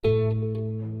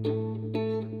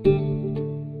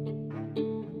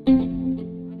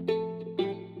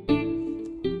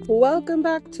Welcome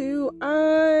back to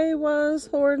I Was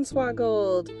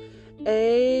Hornswoggled,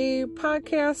 a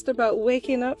podcast about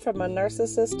waking up from a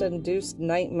narcissist-induced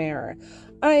nightmare.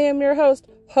 I am your host,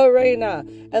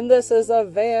 Harena, and this is a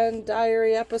Van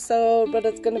Diary episode, but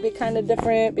it's going to be kind of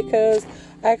different because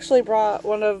I actually brought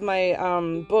one of my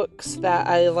books that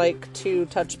I like to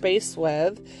touch base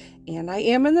with. And I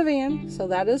am in the van, so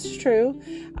that is true.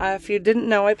 If you didn't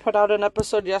know, I put out an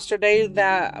episode yesterday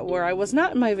where I was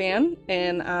not in my van,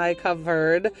 and I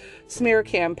covered smear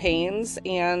campaigns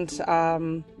and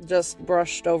just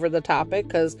brushed over the topic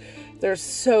because there's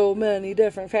so many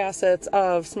different facets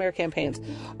of smear campaigns.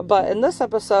 But in this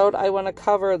episode, I want to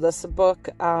cover this book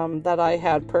that I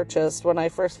had purchased when I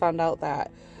first found out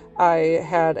that I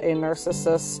had a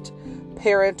narcissist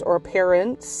parent or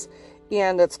parents.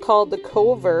 And it's called The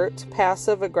Covert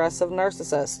Passive-Aggressive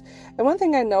Narcissist. And one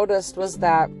thing I noticed was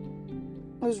that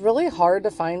it was really hard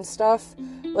to find stuff.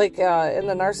 Like in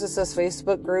the narcissist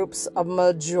Facebook groups, a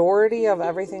majority of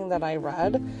everything that I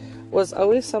read was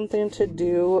always something to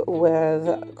do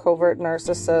with covert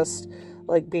narcissist,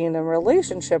 like being in a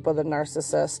relationship with a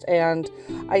narcissist. And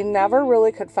I never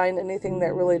really could find anything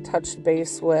that really touched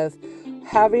base with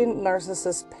having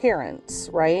narcissist parents,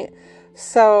 right?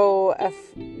 So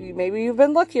if maybe you've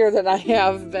been luckier than I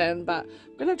have been, but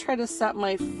I'm going to try to set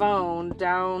my phone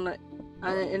down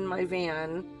in my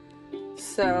van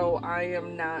so I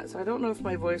don't know if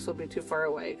my voice will be too far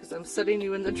away because I'm setting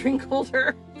you in the drink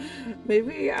holder.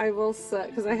 Maybe I will set,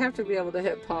 because I have to be able to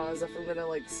hit pause if I'm going to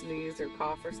like sneeze or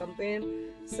cough or something.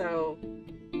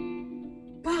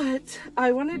 But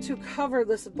I wanted to cover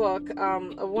this book,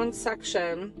 one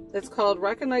section. It's called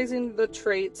Recognizing the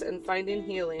Traits and Finding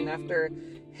Healing After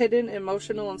Hidden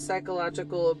Emotional and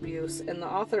Psychological Abuse. And the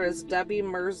author is Debbie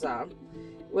Mirza,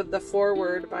 with the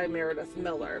foreword by Meredith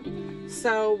Miller.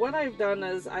 So what I've done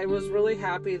is I was really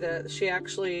happy that she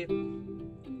actually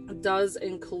does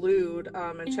include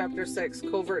in chapter 6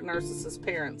 covert narcissist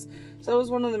parents. So that was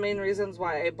one of the main reasons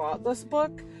why I bought this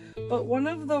book. But one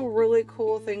of the really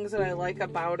cool things that I like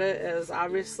about it is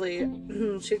obviously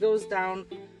she goes down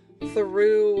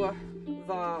through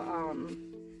the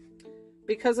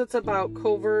because it's about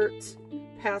covert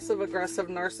passive-aggressive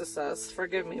narcissists.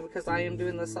 Forgive me because I am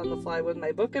doing this on the fly with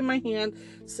my book in my hand,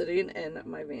 sitting in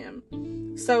my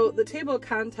van. So the table of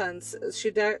contents,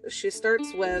 she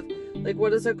starts with, like,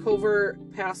 what is a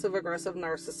covert passive-aggressive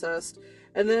narcissist?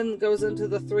 And then goes into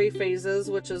the 3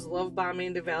 phases, which is love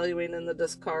bombing, devaluing, and the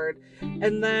discard.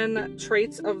 And then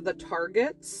traits of the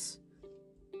targets.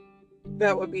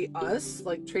 That would be us,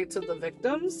 like traits of the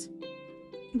victims.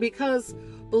 Because,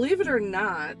 believe it or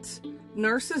not,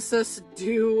 narcissists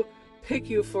do pick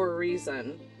you for a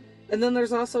reason. And then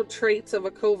there's also traits of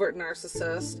a covert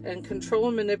narcissist and control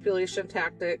and manipulation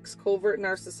tactics, covert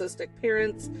narcissistic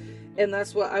parents, and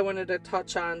that's what I wanted to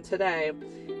touch on today.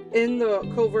 In the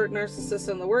covert narcissist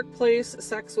in the workplace,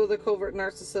 sex with a covert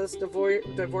narcissist,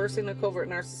 divorcing a covert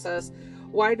narcissist,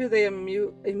 why do they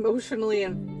emotionally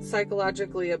and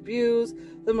psychologically abuse,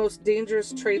 the most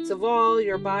dangerous traits of all,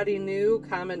 your body knew,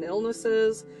 common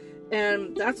illnesses.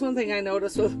 And that's one thing I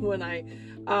noticed when I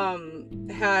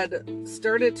had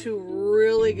started to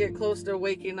really get close to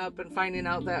waking up and finding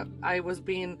out that I was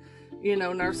being,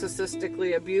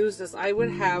 narcissistically abused, is I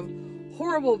would have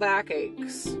horrible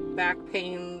backaches, back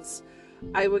pains.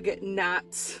 I would get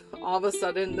knots all of a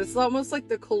sudden. It's almost like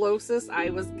the closest I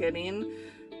was getting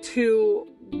to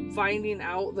finding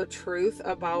out the truth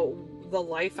about the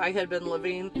life I had been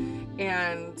living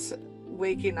and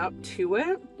waking up to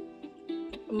it.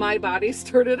 My body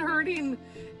started hurting.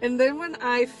 And then when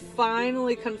I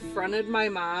finally confronted my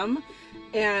mom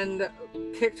and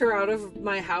kicked her out of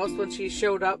my house when she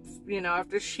showed up,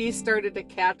 after she started to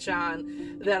catch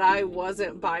on that I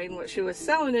wasn't buying what she was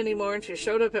selling anymore, and she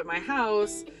showed up at my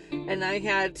house, and I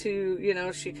had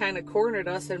to, she kind of cornered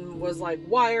us and was like,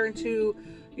 why aren't you,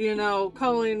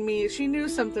 calling me? She knew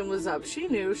something was up. She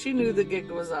knew the gig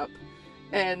was up.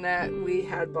 And that we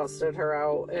had busted her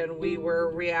out, and we were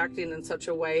reacting in such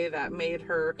a way that made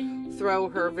her throw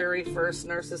her very first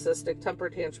narcissistic temper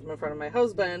tantrum in front of my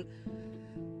husband.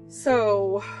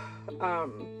 So,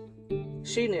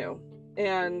 she knew,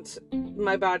 and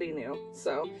my body knew.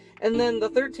 So, and then the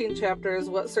 13th chapter is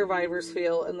what survivors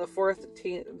feel, and the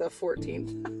 14th.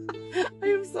 I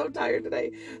am so tired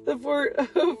today. The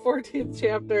 14th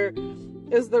chapter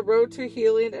is the road to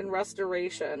healing and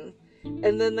restoration.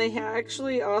 And then they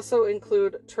actually also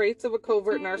include traits of a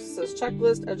covert narcissist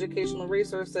checklist, educational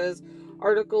resources,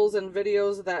 articles and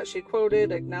videos that she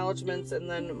quoted, acknowledgments, and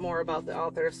then more about the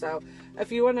author. So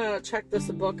if you want to check this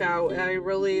book out, I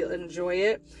really enjoy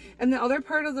it. And the other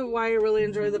part of why I really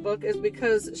enjoy the book is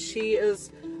because she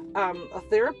is a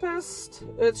therapist.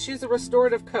 She's a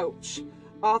restorative coach,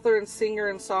 author and singer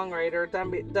and songwriter,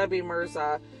 Debbie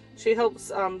Mirza. She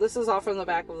helps, this is off in the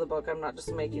back of the book, I'm not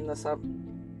just making this up.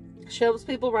 She helps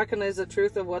people recognize the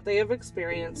truth of what they have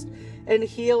experienced and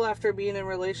heal after being in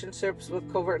relationships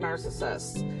with covert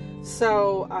narcissists.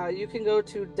 So you can go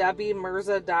to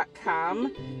debbiemirza.com,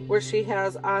 where she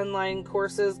has online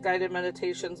courses, guided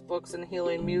meditations, books, and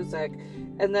healing music.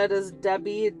 And that is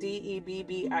Debbie,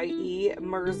 Debbie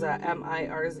Mirza,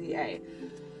 Mirza.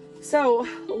 So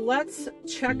let's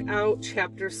check out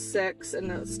chapter 6,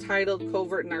 and it's titled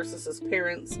Covert Narcissist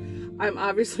Parents. I'm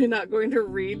obviously not going to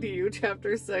read to you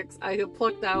chapter 6. I have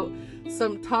plucked out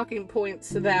some talking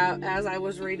points that, as I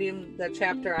was reading the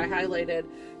chapter, I highlighted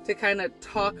to kind of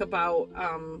talk about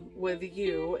with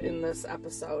you in this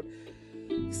episode.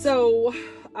 So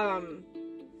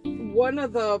one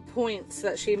of the points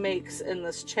that she makes in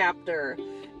this chapter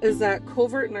is that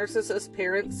covert narcissist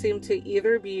parents seem to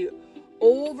either be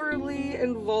overly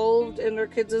involved in their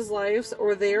kids' lives,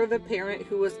 or they're the parent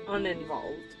who is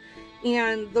uninvolved.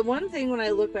 And the one thing, when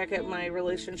I look back at my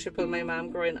relationship with my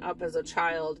mom growing up as a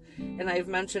child, and I've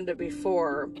mentioned it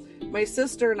before, my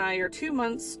sister and I are 2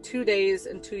 months, 2 days,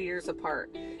 and 2 years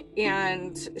apart.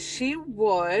 And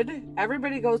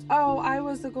everybody goes, oh, I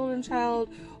was the golden child,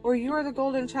 or you're the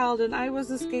golden child, and I was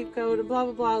the scapegoat, and blah,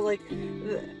 blah, blah. Like,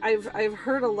 I've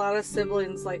heard a lot of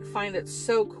siblings, like, find it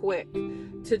so quick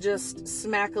to just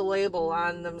smack a label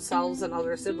on themselves and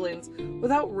other siblings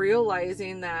without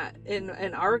realizing that in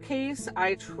our case,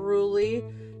 I truly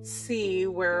see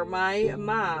where my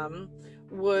mom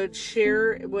would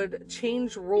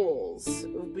change roles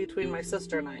between my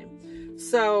sister and I.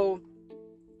 So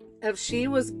if she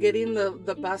was getting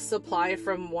the best supply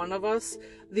from one of us,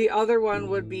 the other one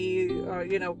would be,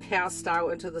 cast out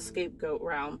into the scapegoat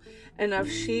realm. And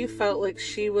if she felt like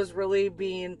she was really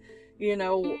being,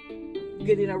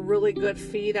 getting a really good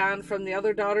feed on from the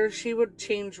other daughter, she would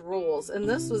change roles. And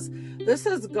this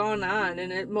has gone on,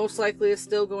 and it most likely is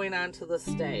still going on to this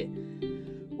day.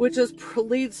 Which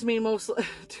leads me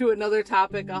to another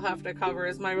topic I'll have to cover,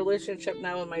 is my relationship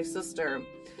now with my sister.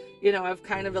 I've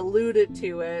kind of alluded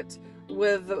to it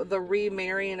with the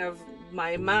remarrying of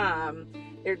my mom.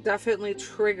 It definitely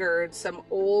triggered some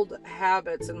old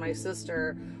habits in my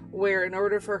sister, where in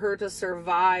order for her to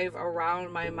survive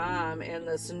around my mom and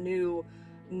this new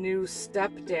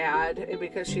stepdad,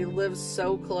 because she lives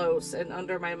so close and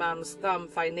under my mom's thumb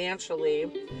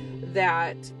financially,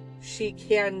 that she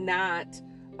cannot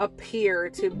appear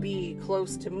to be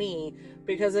close to me,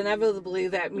 because inevitably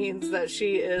that means that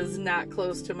she is not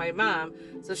close to my mom.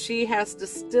 So she has to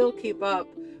still keep up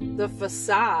the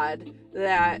facade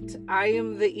that I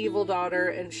am the evil daughter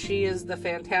and she is the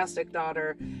fantastic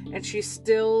daughter, and she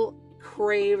still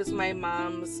craves my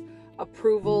mom's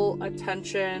approval,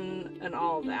 attention, and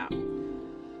all of that.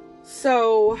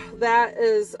 So that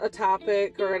is a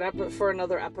topic for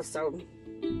another episode.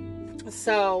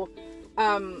 So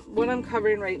what I'm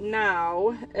covering right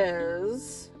now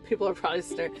is, people are probably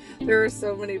staring. There are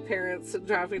so many parents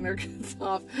dropping their kids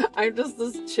off. I'm just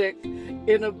this chick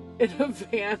in a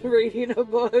van reading a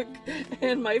book,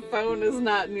 and my phone is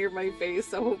not near my face,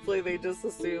 so hopefully they just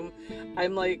assume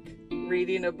I'm like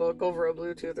reading a book over a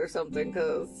Bluetooth or something,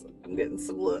 because I'm getting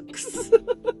some looks.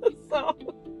 So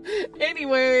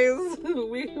anyways,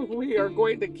 we are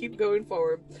going to keep going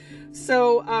forward.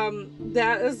 So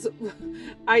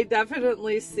I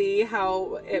definitely see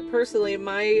how personally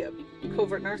my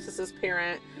covert narcissist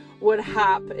parent would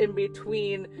hop in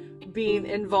between being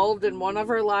involved in one of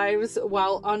our lives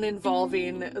while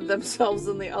uninvolving themselves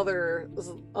in the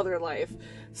other life.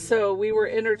 So we were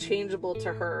interchangeable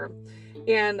to her.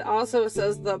 And also it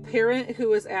says the parent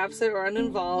who is absent or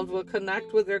uninvolved will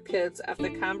connect with their kids if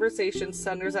the conversation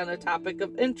centers on a topic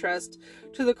of interest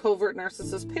to the covert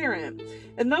narcissist parent.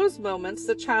 In those moments,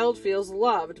 the child feels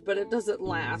loved, but it doesn't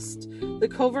last. The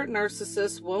covert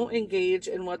narcissist won't engage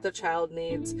in what the child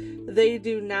needs. They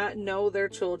do not know their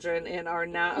children and are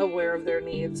not aware of their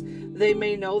needs. They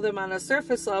may know them on a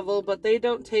surface level, but they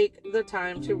don't take the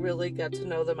time to really get to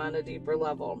know them on a deeper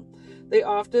level. They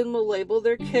often will label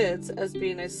their kids as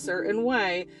being a certain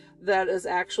way that is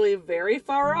actually very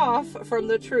far off from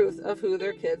the truth of who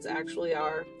their kids actually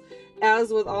are.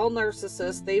 As with all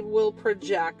narcissists, they will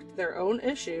project their own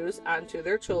issues onto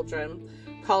their children,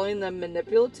 calling them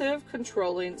manipulative,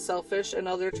 controlling, selfish, and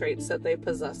other traits that they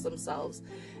possess themselves.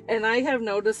 And I have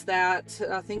noticed that,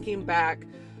 thinking back,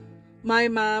 my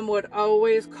mom would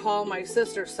always call my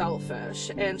sister selfish,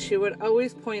 and she would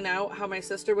always point out how my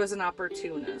sister was an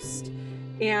opportunist.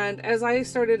 And as I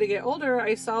started to get older,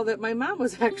 I saw that my mom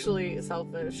was actually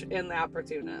selfish and the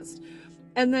opportunist.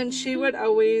 And then she would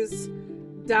always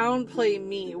downplay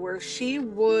me, where she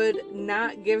would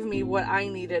not give me what I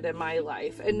needed in my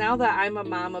life. And now that I'm a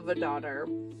mom of a daughter,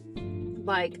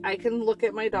 like, I can look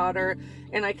at my daughter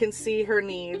and I can see her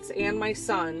needs, and my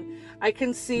son. I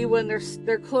can see when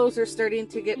their clothes are starting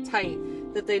to get tight,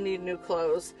 that they need new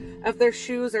clothes. If their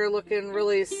shoes are looking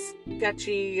really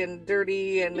sketchy and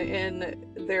dirty and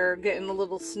they're getting a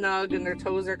little snug and their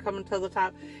toes are coming to the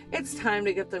top, it's time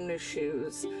to get them new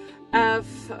shoes.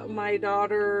 If my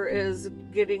daughter is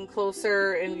getting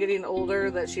closer and getting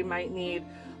older, that she might need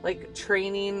like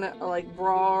training, like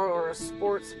bra or a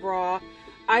sports bra,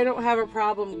 I don't have a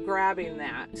problem grabbing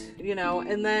that,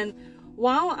 and then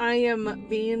while I am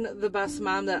being the best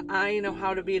mom that I know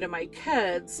how to be to my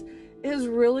kids, is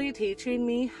really teaching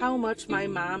me how much my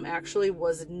mom actually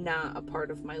was not a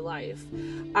part of my life.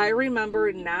 I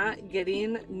remember not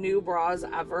getting new bras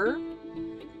ever.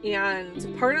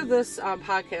 And part of this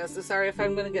podcast is, sorry if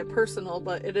I'm going to get personal,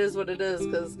 but it is what it is,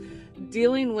 because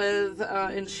dealing with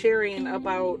and sharing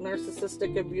about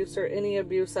narcissistic abuse or any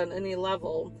abuse on any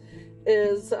level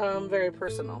is very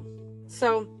personal.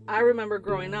 So I remember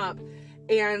growing up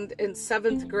and in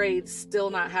 7th grade still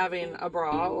not having a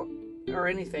bra or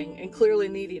anything, and clearly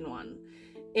needing one.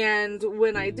 And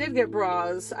when I did get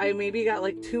bras, I maybe got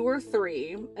like 2 or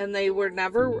 3, and they were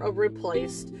never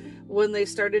replaced when they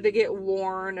started to get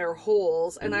worn or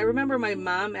holes. And I remember my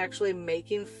mom actually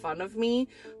making fun of me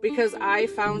because I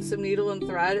found some needle and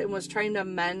thread and was trying to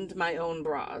mend my own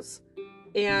bras.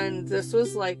 And this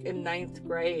was like in 9th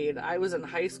grade. I was in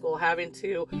high school having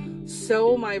to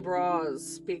sew my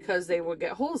bras because they would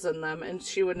get holes in them, and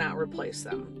she would not replace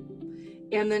them.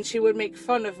 And then she would make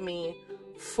fun of me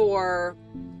for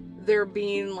there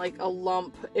being like a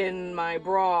lump in my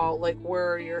bra, like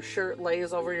where your shirt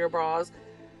lays over your bras.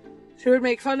 She would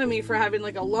make fun of me for having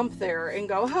like a lump there and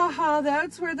go, haha,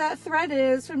 that's where that thread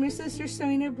is from your sister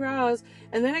sewing your bras.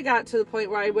 And then it got to the point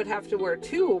where I would have to wear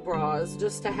 2 bras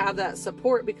just to have that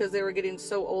support, because they were getting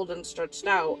so old and stretched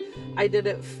out. I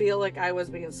didn't feel like I was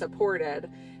being supported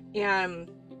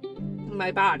and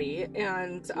my body.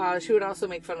 And she would also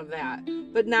make fun of that.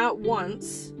 But not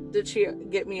once did she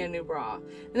get me a new bra.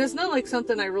 And it's not like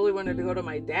something I really wanted to go to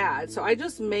my dad. So I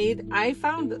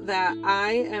found that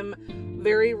I am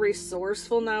very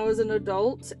resourceful now as an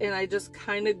adult, and I just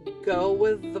kind of go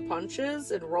with the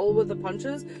punches and roll with the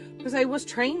punches because I was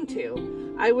trained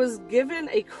to. I was given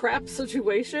a crap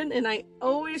situation, and I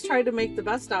always tried to make the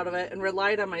best out of it and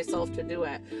relied on myself to do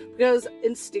it, because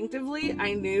instinctively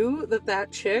I knew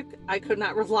that chick, I could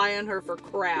not rely on her for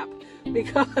crap.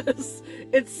 Because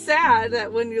it's sad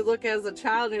that when you look as a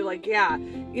child and you're like, yeah,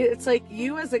 it's like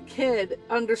you as a kid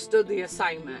understood the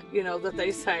assignment, that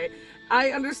they say.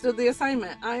 I understood the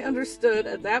assignment. I understood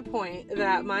at that point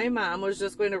that my mom was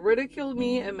just going to ridicule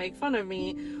me and make fun of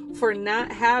me for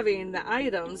not having the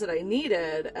items that I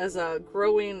needed as a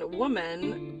growing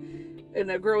woman and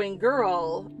a growing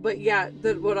girl, but yet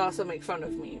that would also make fun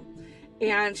of me.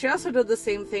 And she also did the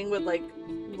same thing with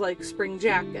like spring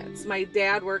jackets. My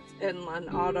dad worked in an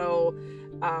auto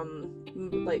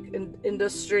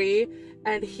industry,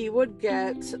 and he would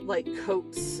get like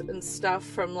coats and stuff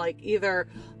from like either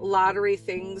lottery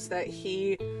things that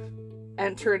he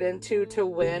entered into to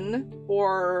win,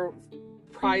 or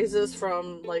prizes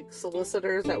from like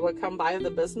solicitors that would come by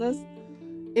the business.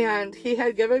 And he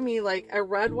had given me like a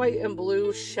red, white, and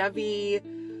blue Chevy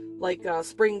like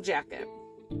spring jacket.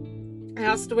 I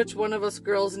asked which one of us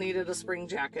girls needed a spring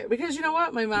jacket, because you know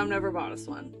what? My mom never bought us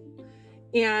one.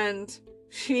 And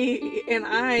she and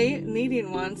I,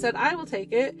 needing one, said, I will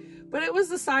take it. But it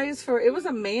was it was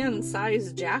a man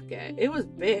size jacket. It was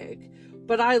big,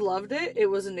 but I loved it. It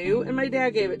was new, and my dad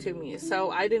gave it to me,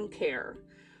 so I didn't care.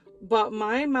 But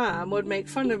my mom would make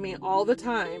fun of me all the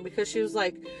time because she was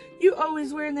like, you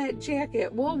always wearing that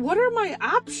jacket. Well, what are my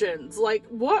options? Like,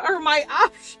 what are my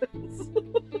options?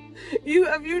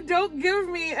 If you don't give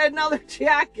me another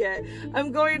jacket,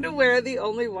 I'm going to wear the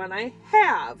only one I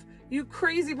have. You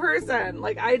crazy person.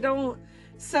 Like, I don't.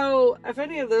 So if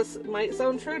any of this might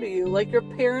sound true to you, like your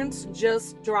parents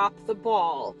just dropped the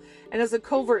ball. And as a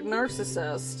covert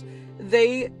narcissist,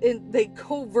 they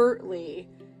covertly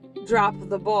drop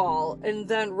the ball and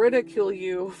then ridicule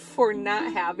you for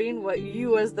not having what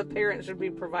you as the parent should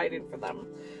be providing for them.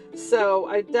 So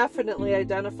I definitely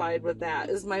identified with that,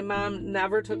 as my mom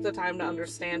never took the time to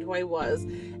understand who I was.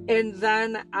 And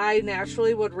then I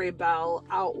naturally would rebel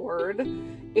outward,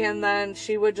 and then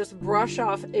she would just brush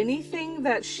off anything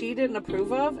that she didn't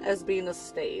approve of as being a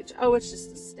stage. Oh, it's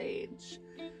just a stage.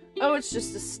 Oh, it's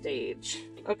just a stage.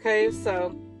 Okay,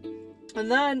 so, and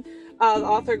then the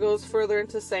author goes further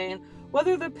into saying,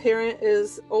 Whether the parent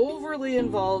is overly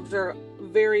involved or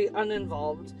very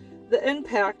uninvolved, the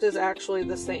impact is actually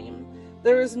the same.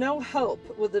 There is no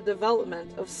help with the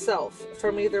development of self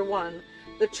from either one.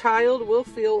 The child will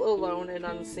feel alone and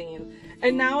unseen.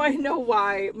 And now I know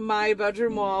why my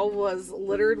bedroom wall was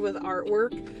littered with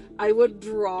artwork. I would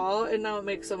draw, and now it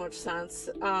makes so much sense.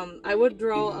 I would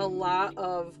draw a lot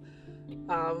of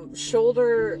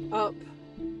shoulder up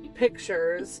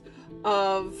pictures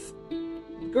of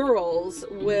girls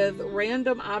with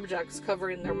random objects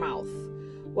covering their mouth,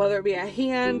 whether it be a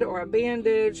hand or a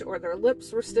bandage or their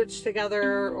lips were stitched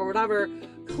together or whatever.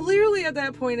 Clearly at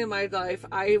that point in my life,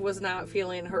 I was not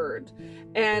feeling heard.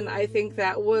 And I think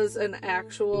that was an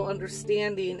actual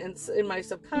understanding in my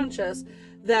subconscious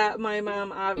that my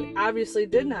mom obviously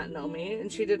did not know me,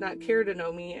 and she did not care to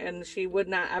know me, and she would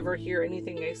not ever hear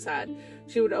anything I said.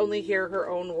 She would only hear her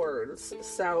own words.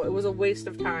 So it was a waste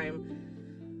of time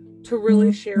to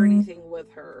really share anything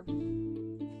with her.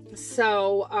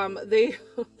 So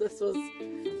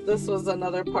this was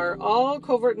another part. All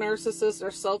covert narcissists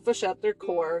are selfish at their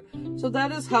core, so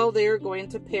that is how they are going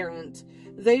to parent.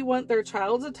 They want their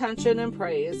child's attention and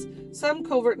praise. Some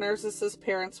covert narcissist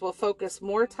parents will focus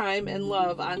more time and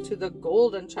love onto the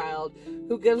golden child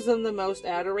who gives them the most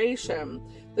adoration.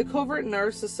 The covert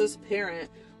narcissist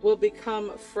parent will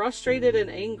become frustrated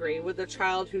and angry with the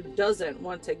child who doesn't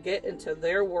want to get into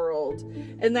their world.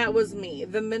 And that was me.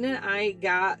 The minute I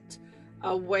got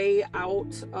a way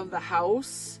out of the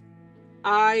house,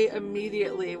 I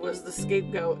immediately was the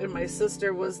scapegoat and my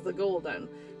sister was the golden.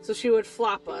 So she would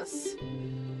flop us.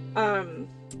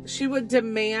 She would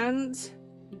demand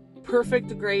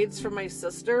perfect grades from my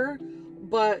sister,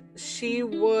 but she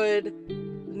would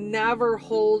never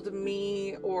hold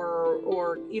me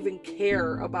or even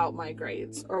care about my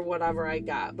grades or whatever I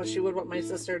got, but she would want my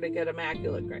sister to get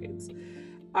immaculate grades.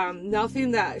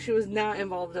 Nothing that she was not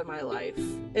involved in my life,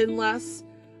 unless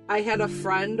I had a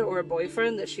friend or a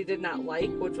boyfriend that she did not like,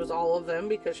 which was all of them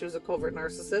because she was a covert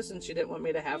narcissist and she didn't want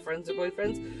me to have friends or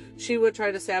boyfriends. She would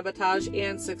try to sabotage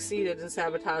and succeeded in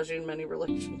sabotaging many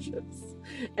relationships.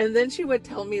 And then she would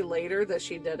tell me later that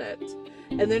she did it.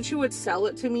 And then she would sell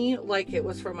it to me like it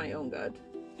was for my own good.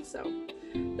 So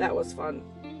that was fun.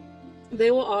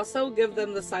 They will also give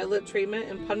them the silent treatment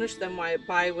and punish them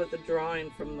by withdrawing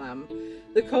from them.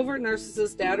 The covert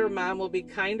narcissist dad or mom will be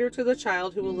kinder to the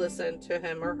child who will listen to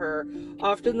him or her,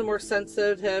 often the more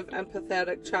sensitive,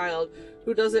 empathetic child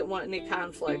who doesn't want any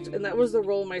conflict. And that was the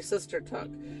role my sister took.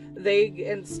 They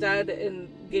instead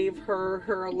gave her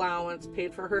her allowance,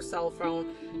 paid for her cell phone,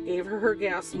 gave her her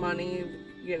gas money.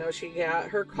 You know, she got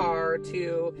her car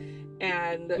too,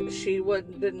 and she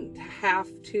didn't have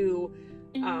to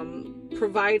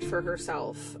provide for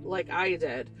herself like I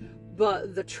did.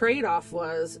 But the trade-off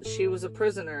was she was a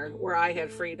prisoner where I had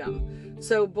freedom.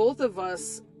 So both of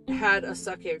us had a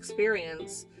sucky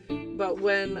experience. But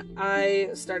when I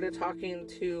started talking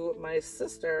to my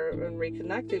sister and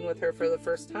reconnecting with her for the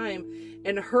first time,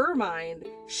 in her mind,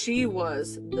 she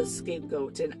was the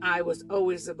scapegoat and I was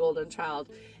always the golden child.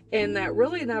 And that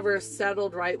really never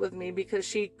settled right with me because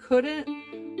she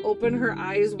couldn't open her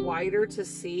eyes wider to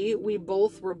see we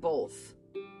both were both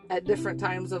at different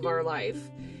times of our life.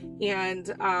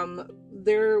 And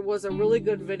there was a really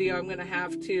good video I'm going to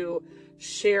have to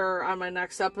share on my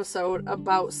next episode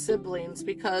about siblings,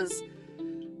 because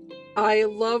I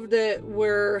loved it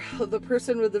where the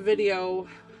person with the video,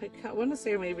 I want to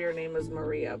say maybe her name is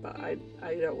Maria, but I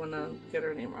don't want to get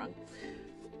her name wrong.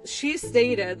 She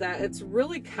stated that it's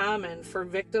really common for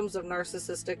victims of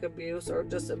narcissistic abuse or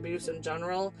just abuse in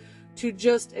general to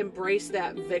just embrace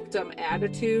that victim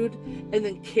attitude and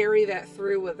then carry that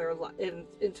through with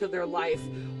into their life,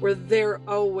 where they're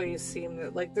always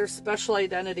seem like their special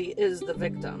identity is the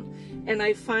victim. And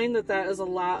I find that is a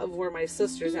lot of where my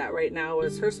sister's at right now,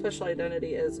 is her special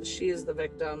identity is she is the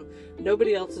victim.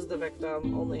 Nobody else is the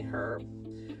victim, only her.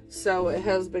 So it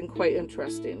has been quite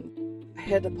interesting. I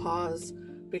had to pause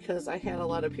because I had a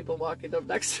lot of people walking up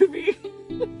next to me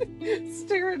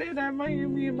staring in at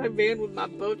me in my van with my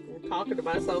book, talking to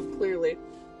myself clearly.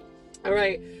 All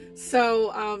right,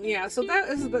 so yeah, so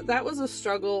that was a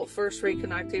struggle first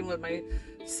reconnecting with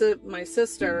my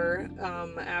sister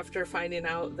after finding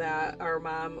out that our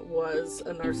mom was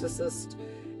a narcissist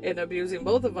and abusing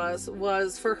both of us,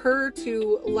 was for her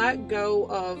to let go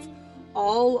of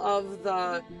all of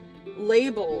the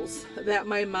labels that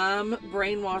my mom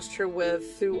brainwashed her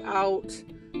with throughout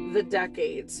the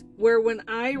decades. Where when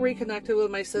I reconnected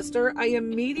with my sister, I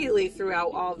immediately threw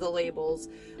out all the labels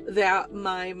that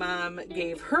my mom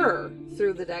gave her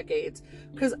through the decades,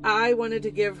 because I wanted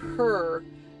to give her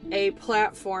a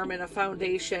platform and a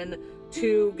foundation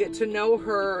to get to know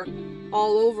her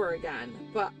all over again.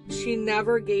 But she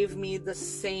never gave me the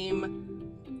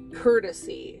same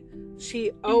courtesy.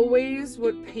 She always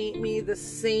would paint me the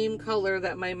same color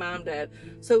that my mom did.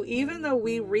 So even though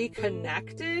we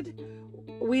reconnected,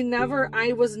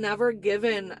 I was never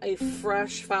given a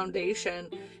fresh foundation,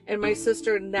 and my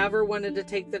sister never wanted to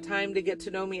take the time to get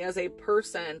to know me as a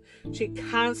person. She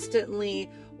constantly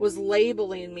was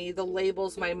labeling me the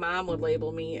labels my mom would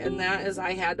label me, and that is,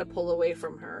 I had to pull away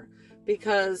from her,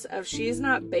 because if she's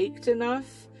not baked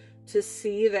enough to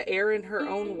see the error in her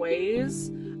own ways,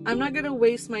 I'm not going to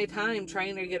waste my time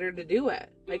trying to get her to do it.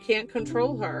 I can't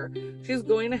control her. She's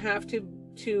going to have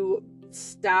to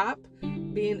stop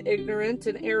being ignorant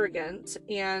and arrogant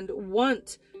and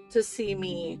want to see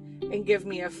me and give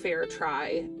me a fair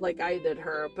try like I did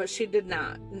her. But she did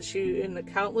not. And she, in the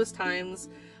countless times,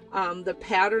 the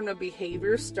pattern of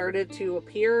behavior started to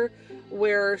appear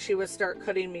where she would start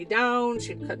cutting me down.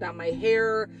 She'd cut down my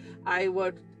hair. I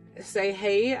would say,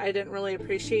 hey, I didn't really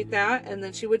appreciate that. And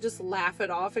then she would just laugh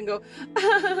it off and go,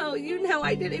 oh,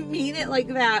 I didn't mean it like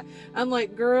that. I'm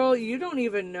like, girl, you don't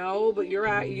even know, but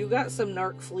you got some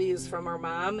narc fleas from our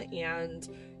mom and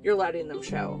you're letting them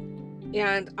show.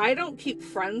 And I don't keep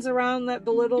friends around that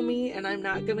belittle me, and I'm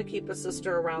not going to keep a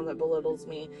sister around that belittles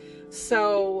me.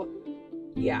 So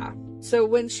yeah. So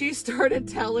when she started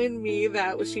telling me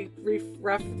that, she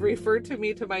referred to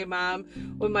me to my mom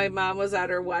when my mom was at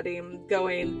her wedding,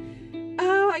 going,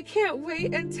 oh, I can't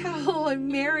wait until I'm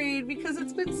married because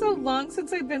it's been so long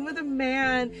since I've been with a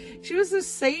man. She was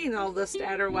just saying all this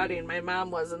at her wedding, my mom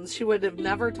was, and she would have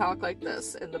never talked like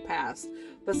this in the past.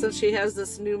 But since she has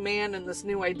this new man and this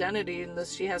new identity and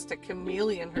she has to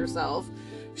chameleon herself,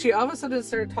 she all of a sudden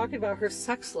started talking about her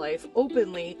sex life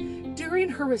openly during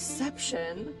her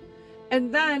reception,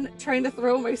 and then trying to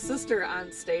throw my sister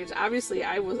on stage. Obviously,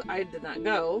 I did not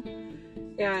go,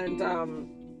 and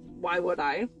why would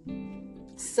I?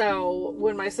 So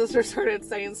when my sister started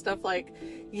saying stuff like,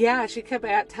 yeah, she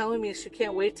kept telling me she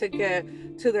can't wait to get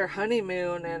to their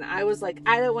honeymoon, and I was like,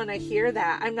 I don't want to hear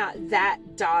that. I'm not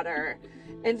that daughter.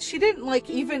 And she didn't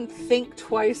even think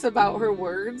twice about her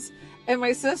words. And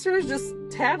my sister was just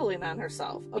tattling on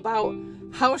herself about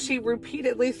how she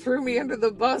repeatedly threw me under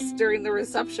the bus during the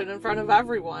reception in front of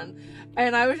everyone.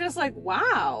 And I was just like,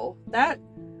 wow,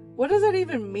 what does that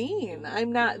even mean?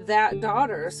 I'm not that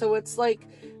daughter. So it's like,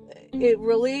 it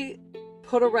really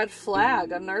put a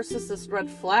narcissist red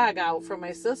flag out for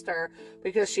my sister,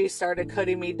 because she started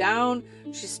cutting me down.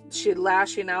 She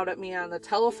lashing out at me on the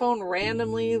telephone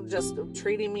randomly, just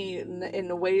treating me in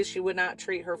the ways she would not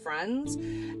treat her friends,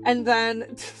 and then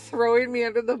throwing me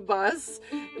under the bus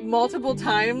multiple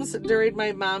times during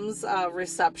my mom's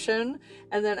reception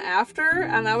and then after.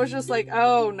 And I was just like,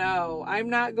 oh no, I'm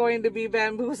not going to be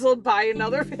bamboozled by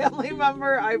another family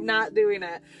member. I'm not doing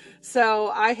it. So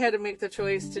I had to make the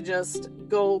choice to just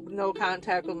go no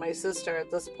contact with my sister at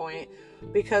this point,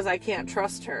 because I can't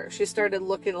trust her. She started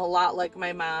looking a lot like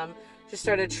my mom. She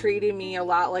started treating me a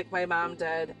lot like my mom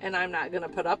did, and I'm not going to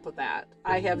put up with that.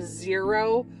 I have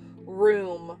zero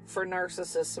room for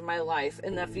narcissists in my life,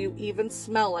 and if you even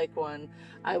smell like one,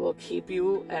 I will keep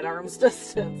you at arm's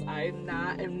distance.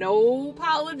 And no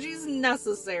apologies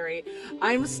necessary.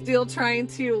 I'm still trying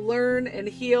to learn and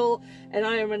heal, and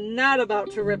I am not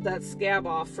about to rip that scab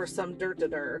off for some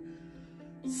dirt-a-dur.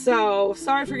 So,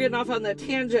 sorry for getting off on that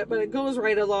tangent, but it goes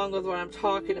right along with what I'm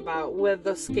talking about with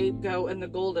the scapegoat and the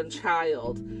golden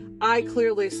child. I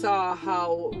clearly saw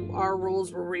how our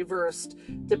roles were reversed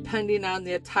depending on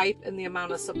the type and the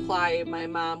amount of supply my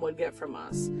mom would get from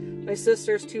us. My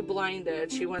sister's too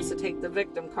blinded. She wants to take the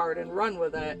victim card and run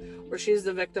with it, where she's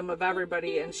the victim of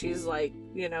everybody, and she's like,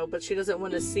 but she doesn't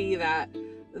want to see that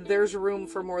there's room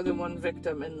for more than one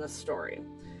victim in this story.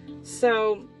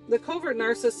 So, the covert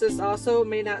narcissists also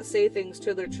may not say things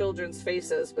to their children's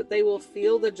faces, but they will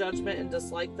feel the judgment and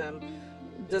dislike them.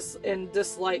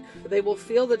 They will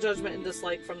feel the judgment and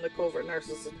dislike from the covert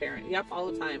narcissist parent. Yep,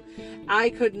 all the time.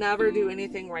 I could never do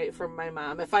anything right from my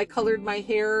mom. If I colored my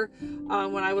hair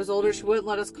when I was older, she wouldn't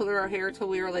let us color our hair till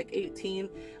we were like 18.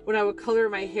 When I would color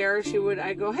my hair,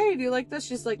 I go, hey, do you like this?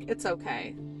 She's like, it's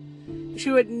okay.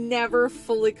 She would never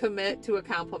fully commit to a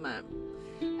compliment.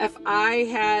 If I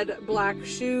had black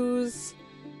shoes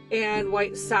and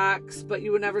white socks, but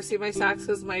you would never see my socks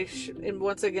because and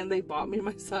once again, they bought me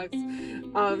my socks.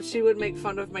 She would make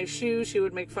fun of my shoes. She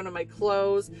would make fun of my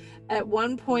clothes. At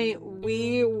one point,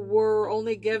 we were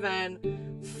only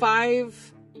given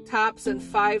 5 tops and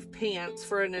 5 pants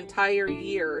for an entire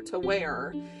year to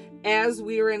wear as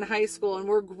we were in high school, and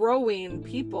we're growing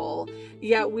people,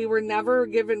 yet we were never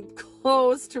given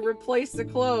clothes to replace the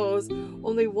clothes.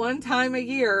 Only one time a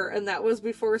year, and that was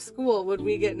before school, would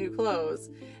we get new clothes.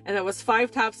 And it was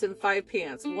 5 tops and 5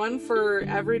 pants. One for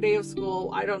every day of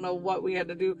school. I don't know what we had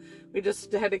to do. We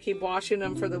just had to keep washing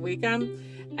them for the weekend.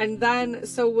 And then,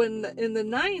 so when in the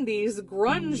 90s,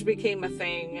 grunge became a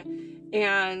thing.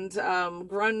 And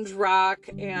grunge rock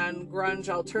and grunge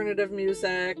alternative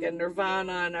music and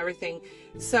Nirvana and everything.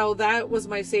 So that was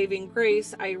my saving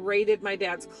grace. I raided my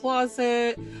dad's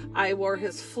closet. I wore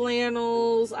his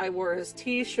flannels. I wore his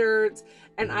t-shirts.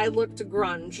 And I looked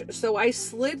grunge. So I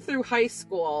slid through high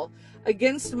school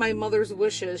against my mother's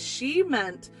wishes. She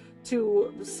meant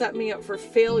to set me up for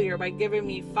failure by giving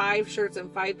me 5 shirts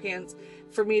and 5 pants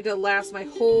for me to last my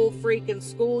whole freaking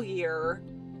school year.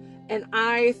 And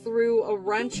I threw a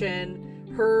wrench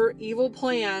in her evil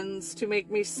plans to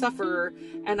make me suffer.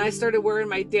 And I started wearing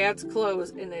my dad's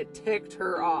clothes, and it ticked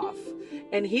her off.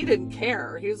 And he didn't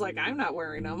care. He was like, I'm not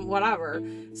wearing them, whatever.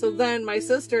 So then my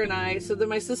sister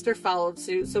followed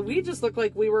suit. So we just looked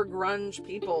like we were grunge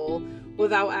people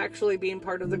without actually being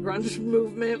part of the grunge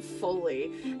movement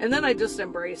fully. And then I just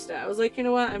embraced it. I was like, you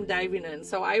know what? I'm diving in.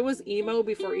 So I was emo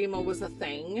before emo was a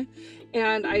thing.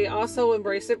 And I also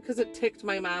embraced it because it ticked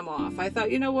my mom off. I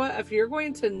thought, you know what? If you're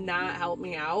going to not help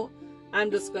me out,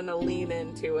 I'm just going to lean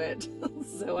into it.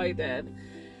 So I did.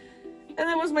 And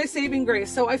that was my saving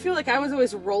grace. So I feel like I was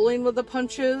always rolling with the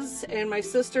punches, and my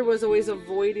sister was always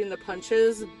avoiding the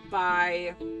punches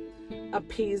by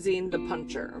appeasing the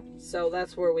puncher. So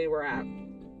that's where we were at.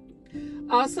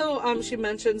 Also, she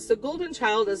mentions the golden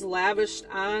child is lavished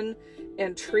on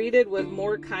and treated with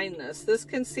more kindness. This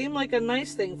can seem like a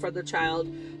nice thing for the child,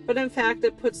 but in fact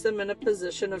it puts them in a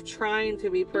position of trying to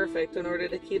be perfect in order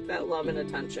to keep that love and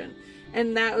attention.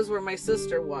 And that was where my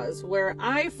sister was, where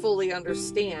I fully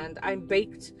understand. I'm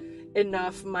baked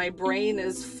enough. My brain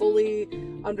is fully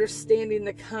understanding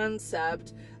the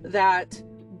concept that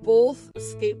both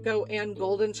scapegoat and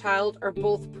golden child are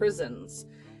both prisons.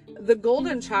 The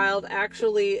golden child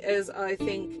actually is, I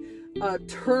think, a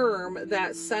term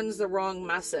that sends the wrong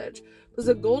message, because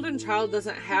a golden child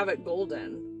doesn't have it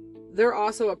golden. They're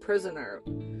also a prisoner.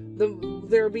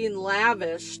 They're being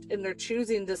lavished, and they're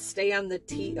choosing to stay on the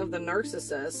teat of the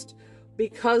narcissist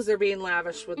because they're being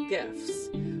lavished with gifts.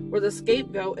 Where the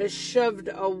scapegoat is shoved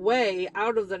away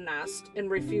out of the nest and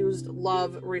refused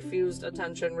love, refused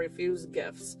attention, refused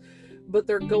gifts. But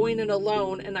they're going in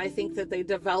alone, and I think that they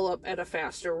develop at a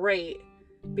faster rate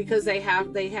because they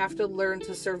have to learn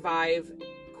to survive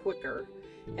quicker.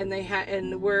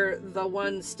 And where the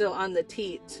one still on the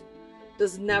teat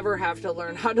does never have to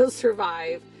learn how to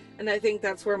survive. And I think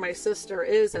that's where my sister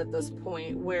is at this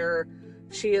point, where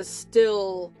she is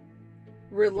still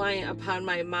reliant upon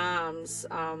my mom's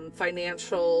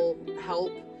financial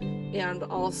help, and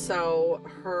also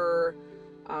her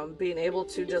being able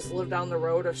to just live down the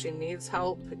road if she needs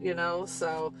help, you know.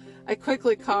 So I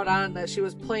quickly caught on that she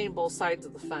was playing both sides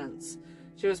of the fence.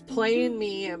 She was playing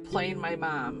me and playing my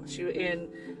mom.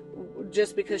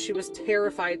 Just because she was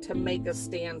terrified to make a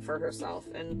stand for herself.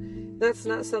 And that's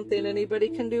not something anybody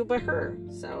can do but her.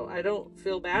 So I don't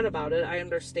feel bad about it. I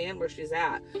understand where she's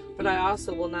at. But I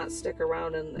also will not stick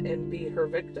around and be her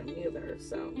victim either.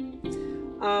 So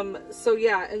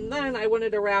yeah. And then I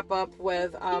wanted to wrap up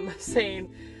with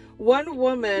saying one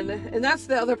woman, and that's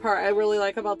the other part I really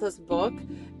like about this book,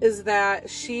 is that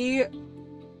she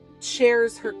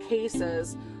shares her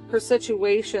cases, her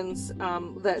situations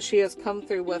that she has come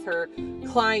through with her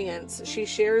clients. She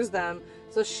shares them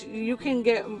so you can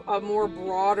get a more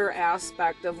broader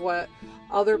aspect of what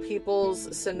other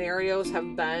people's scenarios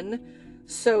have been.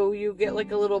 So you get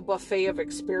like a little buffet of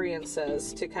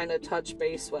experiences to kind of touch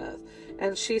base with.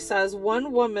 And she says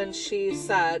one woman, she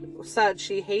said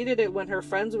she hated it when her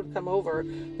friends would come over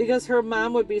because her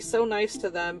mom would be so nice to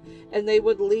them and they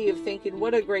would leave thinking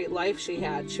what a great life she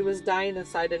had. She was dying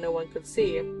inside and no one could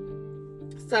see.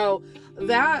 So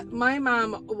that my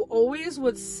mom always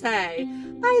would say,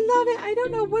 I love it. I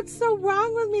don't know what's so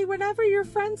wrong with me. Whenever your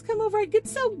friends come over, I get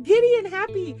so giddy and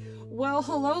happy. Well,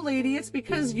 hello, lady. It's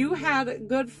because you had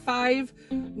good 5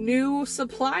 new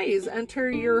supplies enter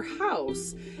your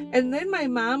house. And then my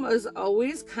mom was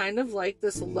always kind of like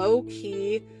this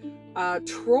low-key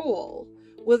troll.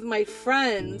 With my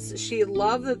friends, she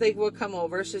loved that they would come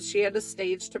over, so she had a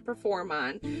stage to perform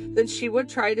on. Then she would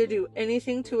try to do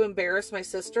anything to embarrass my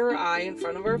sister or I in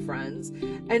front of our friends.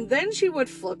 And then she would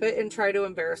flip it and try to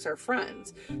embarrass our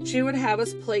friends. She would have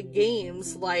us play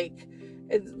games like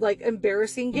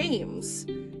embarrassing games,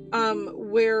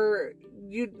 where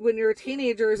when you're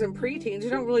teenagers and preteens,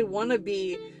 you don't really want to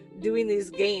be doing these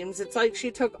games. It's like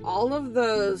she took all of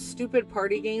the stupid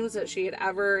party games that she had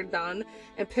ever done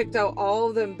and picked out all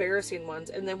of the embarrassing ones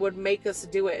and then would make us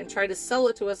do it and try to sell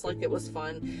it to us like it was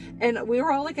fun. And we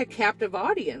were all like a captive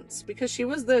audience because she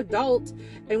was the adult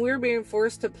and we were being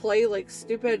forced to play like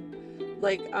stupid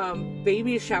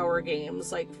baby shower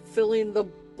games, like filling the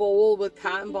bowl with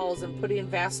cotton balls and putting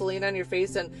Vaseline on your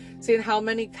face and seeing how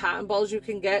many cotton balls you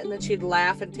can get, and then she'd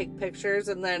laugh and take pictures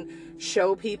and then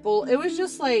show people. It was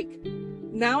just like,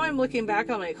 now I'm looking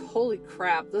back, I'm like, holy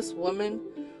crap, this woman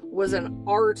was an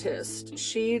artist.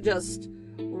 She just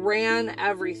ran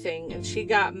everything and she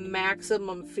got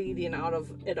maximum feeding out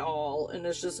of it all, and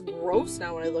it's just gross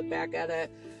now when I look back at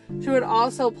it. She would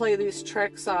also play these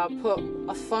tricks, put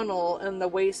a funnel in the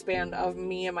waistband of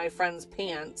me and my friend's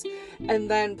pants, and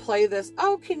then play this,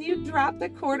 oh, can you drop the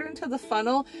quarter into the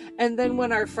funnel? And then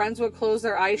when our friends would close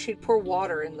their eyes, she'd pour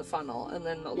water in the funnel, and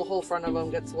then the whole front of them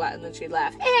gets wet, and then she'd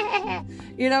laugh.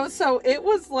 You know, so it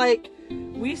was like,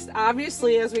 we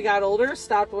obviously, as we got older,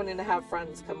 stopped wanting to have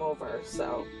friends come over,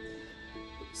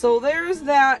 So there's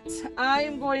that.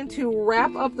 I'm going to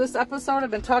wrap up this episode. I've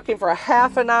been talking for a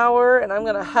half an hour, and I'm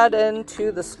going to head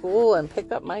into the school and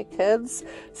pick up my kids.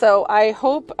 So I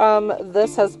hope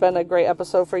this has been a great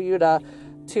episode for you to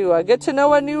get to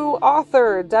know a new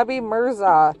author, Debbie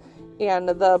Mirza. And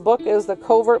the book is The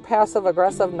Covert Passive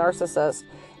Aggressive Narcissist.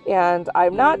 And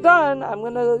I'm not done. I'm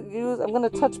going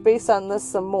to touch base on this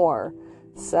some more.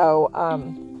 So,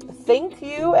 thank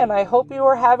you, and I hope you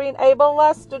are having a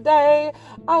blessed day.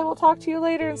 I will talk to you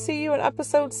later and see you in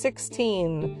episode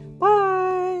 16. Bye.